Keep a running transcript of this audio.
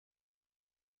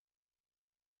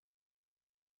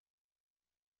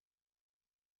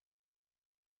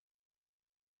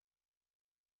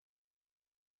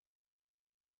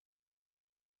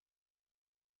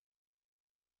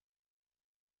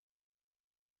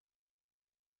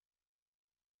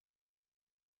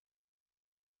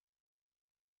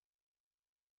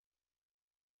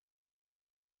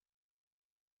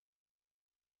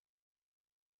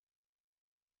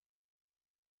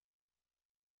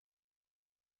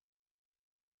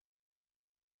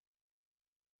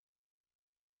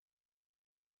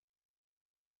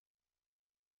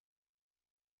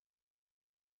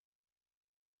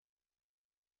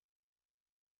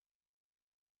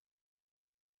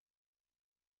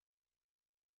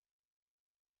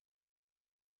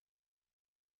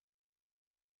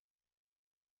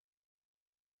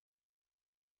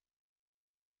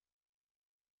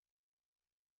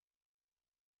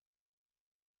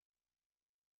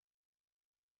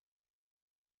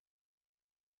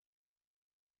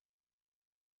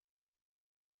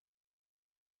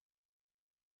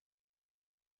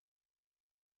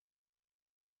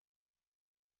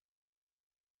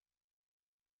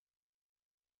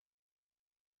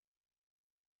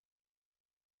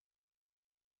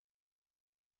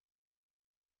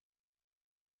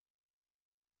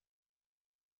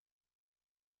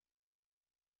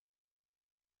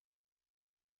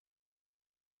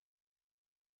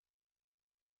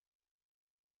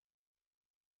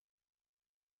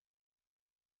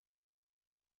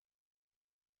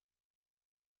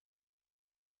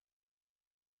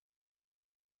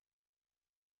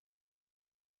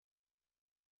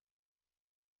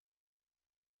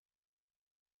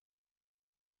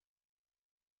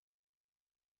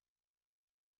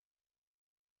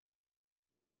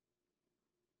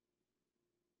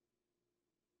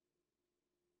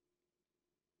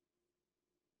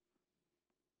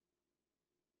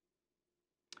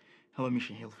Hello,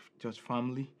 Mission Hill Church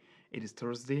family. It is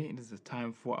Thursday. It is the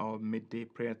time for our midday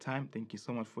prayer time. Thank you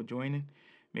so much for joining.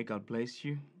 May God bless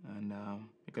you, and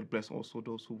may God bless also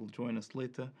those who will join us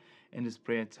later in this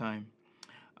prayer time.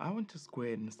 I want to just go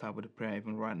ahead and start with a prayer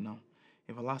even right now.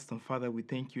 Everlasting Father, we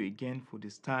thank you again for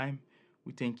this time.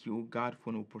 We thank you, O God,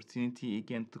 for an opportunity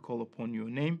again to call upon your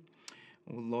name.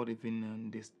 Oh Lord, even on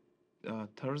this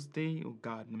Thursday, oh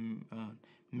God,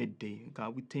 midday,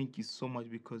 God, we thank you so much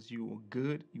because you are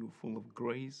good, you are full of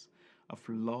grace, of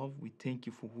love. We thank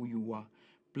you for who you are.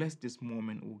 Bless this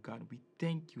moment, oh God. We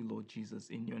thank you, Lord Jesus.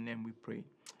 In your name we pray.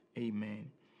 Amen.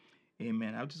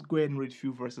 Amen. I'll just go ahead and read a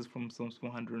few verses from Psalms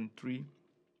 103.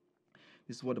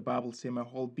 This is what the Bible says: my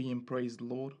whole being praise the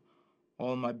Lord,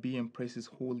 all my being praise his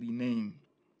holy name.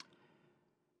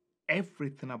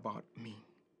 Everything about me,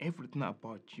 everything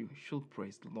about you should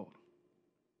praise the Lord.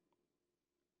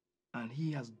 And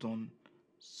he has done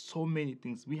so many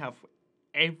things. We have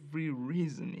every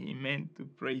reason, amen, to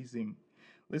praise him.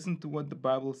 Listen to what the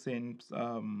Bible says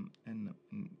from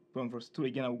verse 2.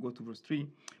 Again, I will go to verse 3.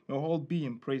 May all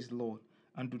being praise the Lord,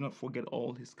 and do not forget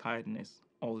all his kindness,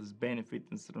 all his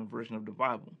benefits in certain version of the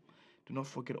Bible. Do not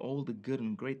forget all the good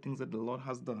and great things that the Lord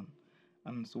has done.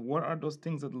 And so what are those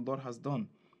things that the Lord has done?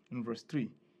 In verse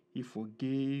 3, he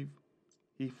forgave,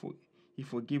 he, for, he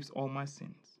forgives all my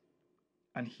sins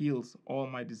and heals all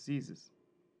my diseases.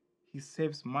 He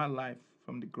saves my life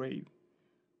from the grave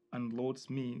and loads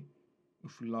me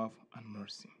with love and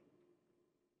mercy.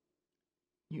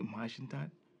 You imagine that?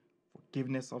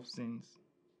 Forgiveness of sins,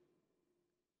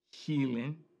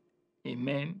 healing,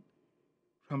 amen,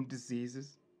 from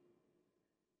diseases.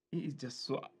 It is just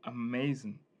so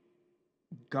amazing.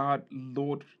 God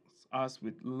loads us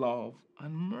with love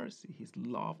and mercy, his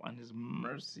love and his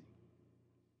mercy.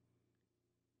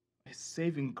 His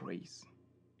saving grace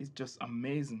is just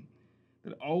amazing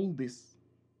that all this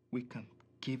we can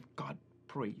give God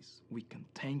praise, we can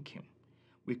thank him,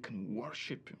 we can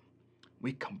worship him,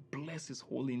 we can bless his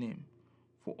holy name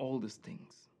for all these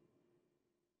things.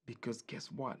 Because guess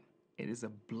what? It is a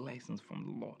blessing from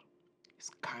the Lord, his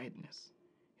kindness,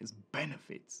 his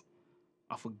benefits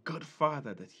of a good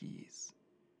father that he is,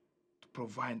 to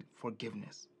provide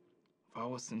forgiveness for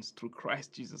our sins through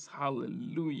Christ Jesus.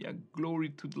 Hallelujah. Glory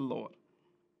to the Lord.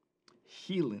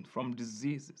 Healing from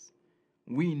diseases.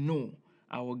 We know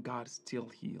our God still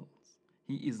heals.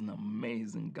 He is an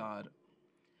amazing God.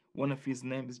 One of his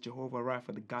names is Jehovah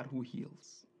Rapha, the God who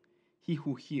heals. He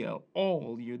who heals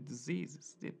all your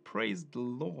diseases. They praise the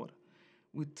Lord.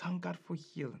 We thank God for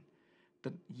healing.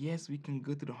 That yes, we can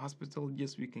go to the hospital,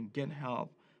 yes, we can get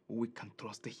help, but we can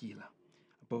trust the healer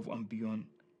above and beyond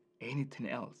anything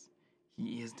else.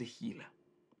 He is the healer,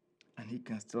 and he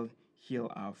can still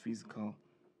heal our physical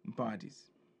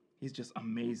bodies. He's just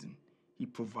amazing. He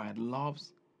provides love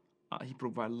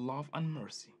and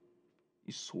mercy.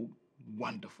 It's so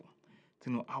wonderful to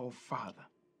know our Father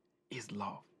is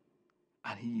love,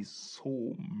 and he is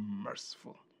so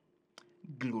merciful.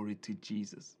 Glory to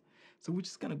Jesus. So we're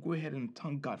just gonna go ahead and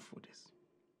thank God for this.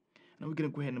 And we're gonna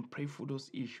go ahead and pray for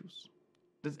those issues.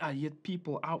 There are yet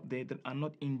people out there that are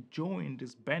not enjoying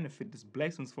this benefit, these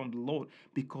blessings from the Lord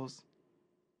because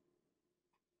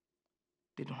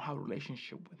they don't have a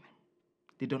relationship with him.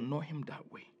 They don't know him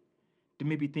that way. They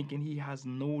may be thinking he has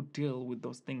no deal with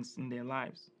those things in their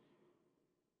lives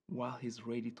while he's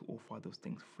ready to offer those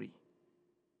things free.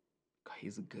 Because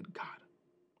he's a good God.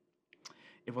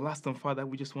 Everlasting Father,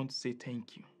 we just want to say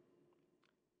thank you.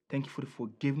 Thank you for the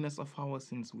forgiveness of our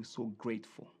sins. We're so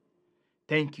grateful.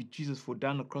 Thank you, Jesus, for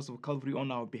dying on the cross of Calvary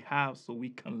on our behalf so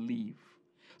we can live,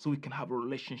 so we can have a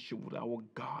relationship with our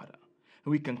God,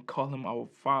 and we can call him our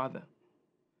Father.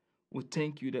 We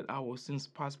thank you that our sins,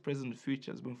 past, present, and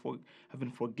future, have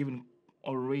been forgiven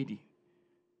already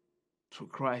through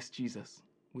Christ Jesus.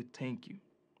 We thank you.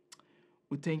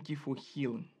 We thank you for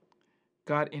healing.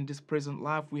 God, in this present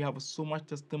life, we have so much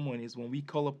testimonies when we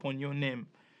call upon your name.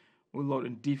 Oh Lord,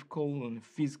 in difficult and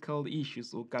physical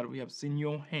issues, oh God, we have seen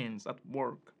your hands at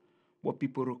work where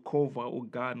people recover, oh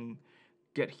God, and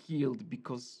get healed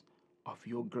because of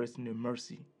your grace and your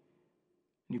mercy.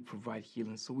 And you provide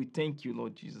healing. So we thank you,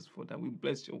 Lord Jesus, for that. We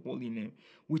bless your holy name.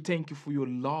 We thank you for your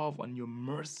love and your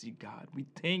mercy, God. We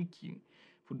thank you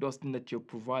for those things that you have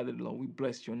provided, Lord. We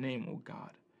bless your name, oh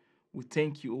God. We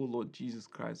thank you, oh Lord Jesus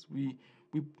Christ. We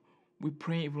we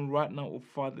pray even right now, oh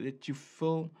Father, that you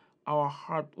fill our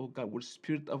heart, oh God, with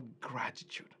spirit of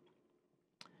gratitude,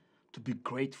 to be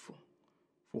grateful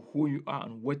for who you are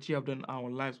and what you have done in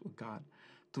our lives, oh God,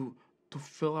 to, to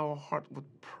fill our heart with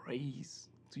praise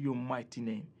to your mighty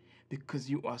name, because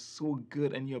you are so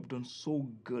good and you have done so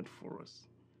good for us.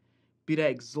 Be thou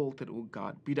exalted, O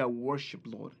God. Be thou worshiped,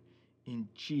 Lord. In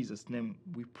Jesus' name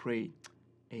we pray.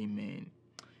 Amen.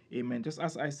 Amen. Just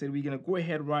as I said, we're going to go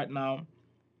ahead right now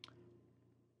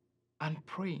and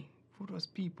pray for those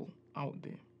people out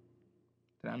there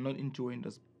that are not enjoying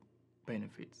those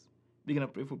benefits. We're going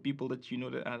to pray for people that you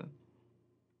know that are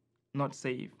not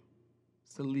saved,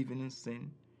 still living in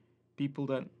sin, people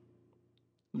that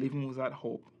living without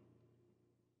hope,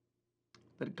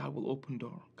 that God will open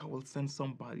door, God will send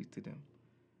somebody to them,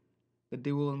 that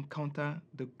they will encounter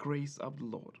the grace of the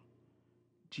Lord,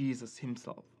 Jesus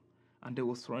himself, and they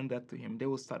will surrender to him. They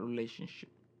will start a relationship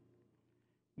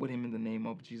with him in the name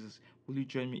of Jesus. Will you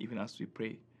join me even as we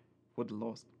pray for the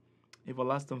lost?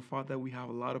 Everlasting Father, we have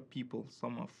a lot of people.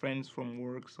 Some are friends from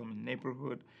work, some in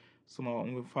neighborhood, some are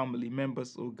with family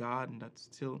members, oh God, and that's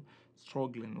still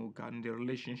struggling, oh God, in their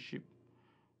relationship,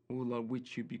 oh Lord,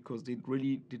 with you, because they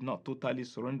really did not totally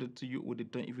surrender to you, or they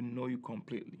don't even know you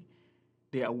completely.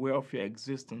 They are aware of your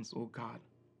existence, oh God,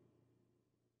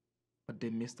 but they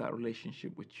missed that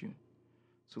relationship with you.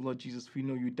 So Lord Jesus, we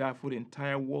know you died for the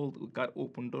entire world. Oh God,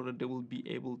 open door that they will be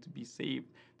able to be saved,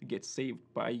 to get saved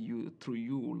by you, through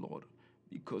you, Lord,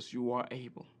 because you are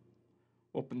able.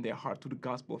 Open their heart to the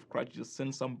gospel of Christ. Just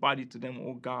send somebody to them,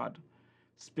 oh God.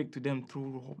 Speak to them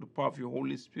through the power of your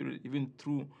Holy Spirit, even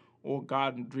through, oh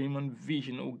God, dream and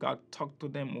vision, oh God. Talk to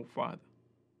them, oh Father.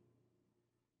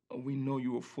 We know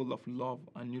you are full of love,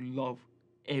 and you love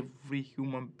every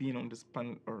human being on this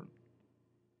planet Earth.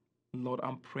 Lord,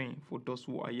 I'm praying for those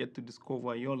who are yet to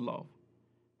discover your love,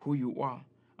 who you are,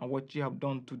 and what you have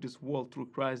done to this world through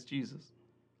Christ Jesus.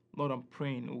 Lord, I'm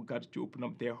praying, oh God, that you open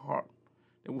up their heart.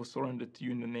 They will surrender to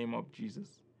you in the name of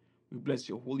Jesus. We bless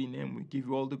your holy name. We give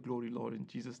you all the glory, Lord. In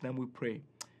Jesus' name we pray.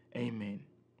 Amen.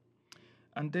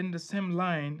 And then the same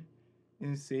line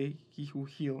and say, he who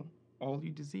heal all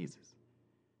your diseases.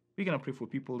 We're going to pray for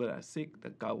people that are sick,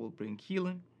 that God will bring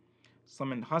healing.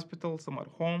 Some in the hospital, some at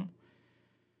home.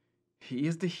 He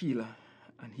is the healer,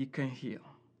 and he can heal.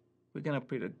 We're going to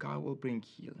pray that God will bring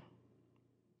healing.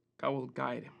 God will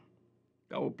guide him.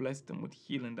 God will bless them with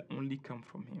healing that only comes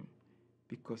from him,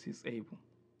 because he's able.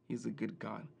 He's a good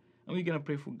God. And we're going to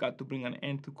pray for God to bring an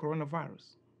end to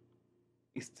coronavirus.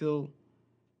 It's still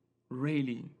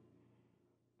really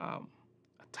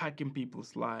attacking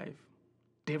people's life,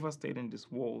 devastating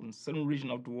this world. In certain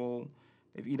region of the world,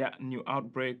 they've either a new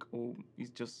outbreak or it's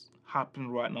just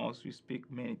happening right now as we speak.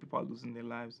 Many people are losing their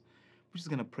lives. We're just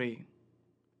going to pray.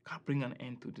 God, bring an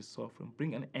end to this suffering.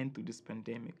 Bring an end to this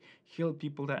pandemic. Heal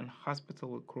people that are in hospital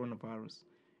with coronavirus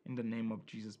in the name of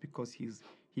Jesus, because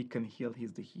he can heal.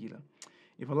 He's the healer.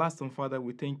 Everlasting Father,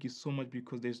 we thank you so much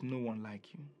because there's no one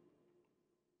like you.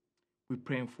 We're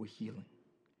praying for healing.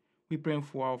 We're praying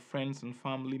for our friends and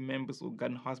family members who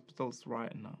got in hospitals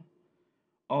right now,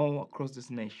 all across this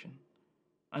nation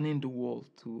and in the world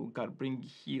too. God, bring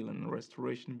healing and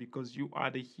restoration, because you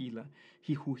are the healer,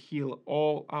 he who heals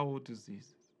all our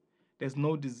diseases. There's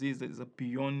no disease that is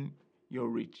beyond your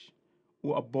reach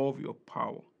or above your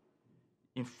power.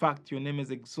 In fact, your name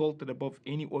is exalted above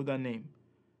any other name.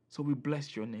 So we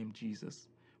bless your name, Jesus.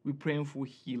 We're praying for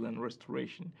healing and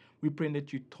restoration. We're praying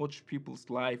that you touch people's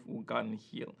life, oh God, and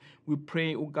heal. We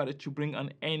pray, oh God, that you bring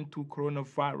an end to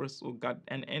coronavirus, oh God,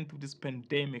 an end to this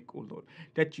pandemic, oh Lord.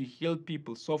 That you heal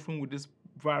people suffering with this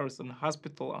virus in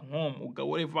hospital, at home, oh God,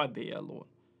 wherever they are, Lord.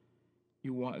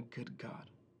 You are a good God,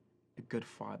 a good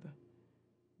Father.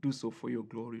 Do so for your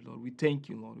glory, Lord. We thank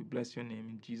you, Lord. We bless your name.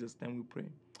 In Jesus' name we pray.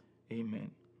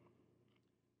 Amen.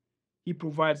 He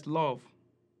provides love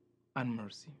and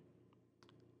mercy.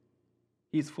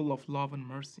 He is full of love and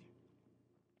mercy.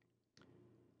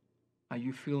 Are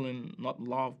you feeling not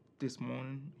loved this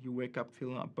morning? You wake up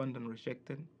feeling abandoned,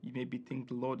 rejected. You maybe think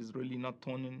the Lord is really not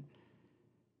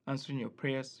answering your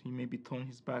prayers. He may be turning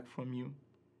his back from you.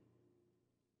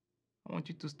 I want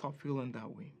you to stop feeling that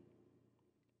way,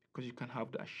 because you can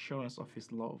have the assurance of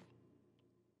his love.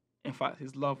 In fact,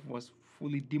 his love was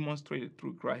fully demonstrated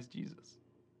through Christ Jesus.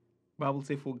 The Bible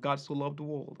says, for God so loved the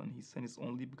world, and he sent his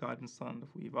only begotten Son, that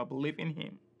whoever believe in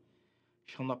him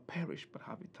shall not perish but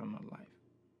have eternal life.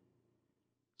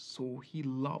 So he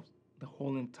loved the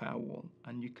whole entire world,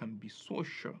 and you can be so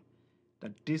sure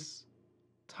that this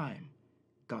time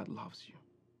God loves you.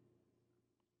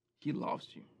 He loves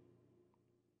you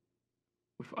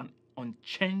with an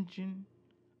unchanging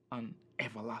and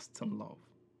everlasting love,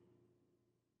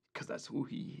 because that's who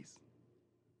he is.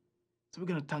 So we're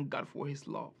going to thank God for his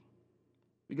love.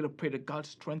 We're going to pray that God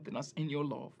strengthen us in your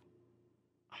love,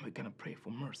 and we're going to pray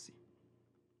for mercy.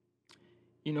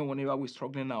 You know, whenever we're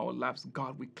struggling in our lives,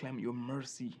 God, we claim your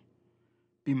mercy.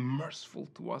 Be merciful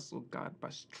to us, oh God,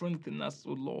 by strengthening us,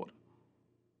 oh Lord.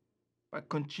 But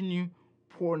continue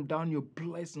pouring down your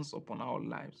blessings upon our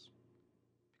lives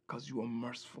because you are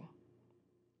merciful.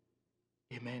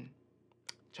 Amen.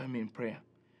 Join me in prayer.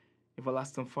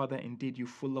 Everlasting Father, indeed you're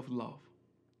full of love.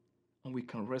 And we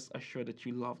can rest assured that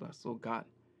you love us, oh God.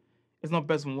 It's not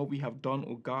based on what we have done,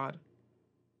 oh God,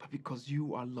 but because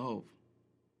you are love.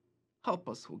 Help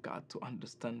us, oh God, to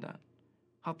understand that.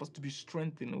 Help us to be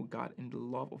strengthened, oh God, in the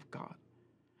love of God.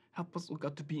 Help us, oh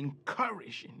God, to be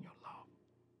encouraged in your love.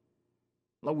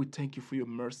 Lord, we thank you for your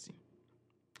mercy.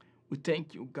 We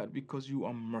thank you, oh God, because you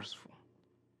are merciful.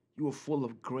 You are full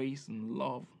of grace and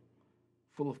love,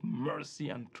 full of mercy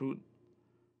and truth.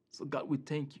 So, God, we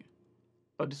thank you.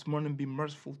 Lord, this morning be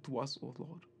merciful to us, O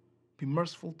Lord. Be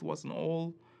merciful to us in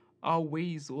all our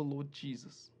ways, O Lord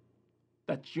Jesus,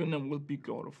 that your name will be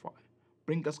glorified.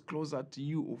 Bring us closer to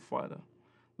you, O Father.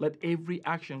 Let every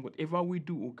action, whatever we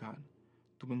do, O God,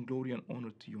 to bring glory and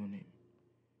honor to your name.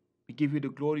 We give you the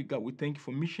glory, God. We thank you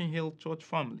for Mission Hill Church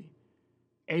family.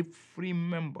 Every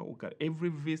member, oh God, every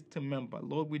visiting member,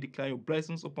 Lord, we declare your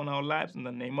blessings upon our lives in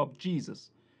the name of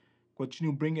Jesus.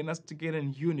 Continue bringing us together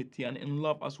in unity and in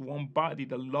love as one body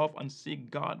that love and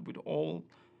seek God with all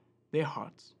their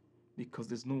hearts, because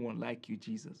there's no one like you,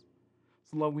 Jesus.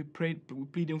 So, Lord, we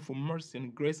pleading for mercy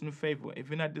and grace and favor,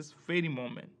 even at this very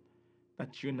moment,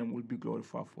 that your name will be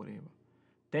glorified forever.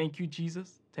 Thank you,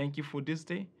 Jesus. Thank you for this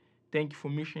day. Thank you for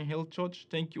Mission Hill Church.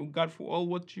 Thank you, God, for all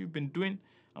what you've been doing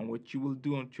and what you will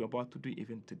do and what you're about to do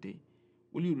even today.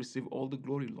 Will you receive all the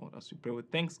glory, Lord, as we pray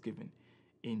with thanksgiving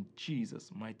in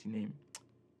Jesus' mighty name.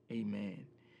 Amen.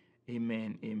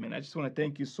 Amen. Amen. I just want to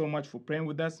thank you so much for praying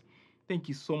with us. Thank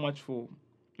you so much for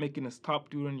making a stop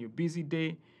during your busy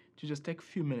day to just take a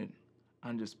few minutes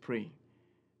and just pray.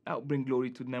 That will bring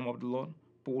glory to the name of the Lord,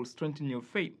 but will strengthen your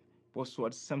faith. But also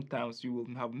at some times you will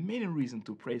have many reasons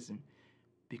to praise Him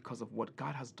because of what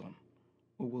God has done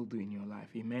or will do in your life.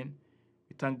 Amen.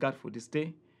 We thank God for this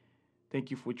day.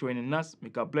 Thank you for joining us. May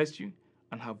God bless you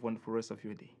and have a wonderful rest of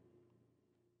your day.